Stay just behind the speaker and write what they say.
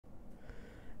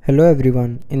Hello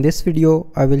everyone, in this video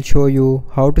I will show you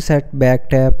how to set back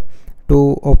tap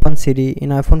to open Siri in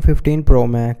iPhone 15 Pro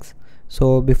Max.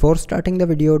 So before starting the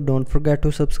video, don't forget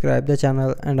to subscribe the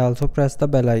channel and also press the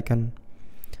bell icon.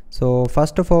 So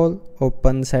first of all,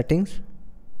 open settings.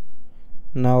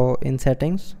 Now in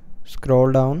settings,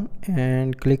 scroll down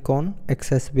and click on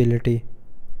accessibility.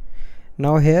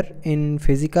 Now here in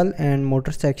physical and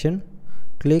motor section,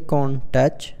 click on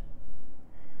touch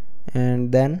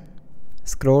and then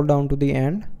scroll down to the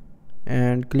end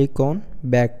and click on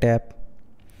back tap.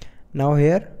 Now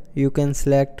here you can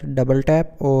select double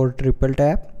tap or triple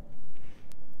tap.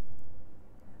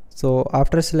 So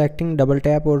after selecting double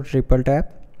tap or triple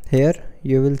tap, here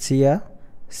you will see a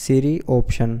Siri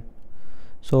option.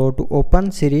 So to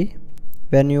open Siri,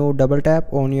 when you double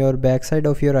tap on your back side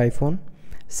of your iPhone,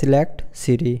 select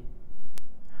Siri.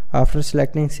 After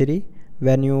selecting Siri,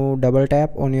 when you double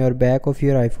tap on your back of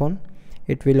your iPhone,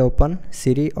 it will open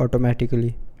Siri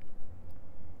automatically.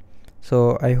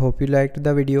 So I hope you liked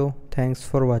the video. Thanks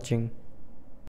for watching.